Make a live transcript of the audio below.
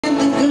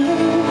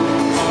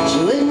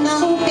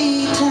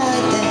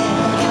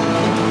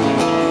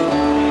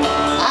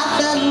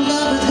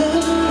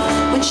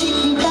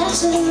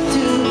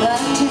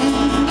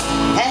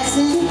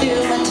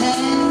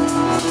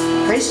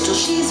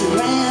she's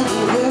around the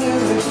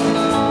world.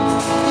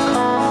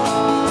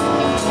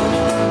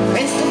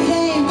 Crystal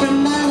came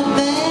from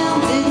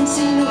Alabama, didn't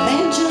see no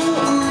banjo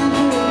on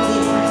her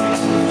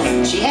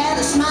lip. She had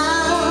a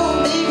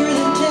smile bigger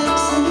than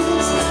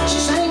Texas, she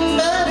sang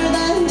better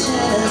than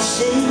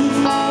Tennessee.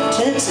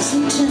 Texas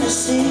and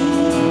Tennessee,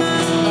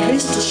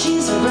 Crystal,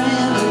 she's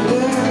around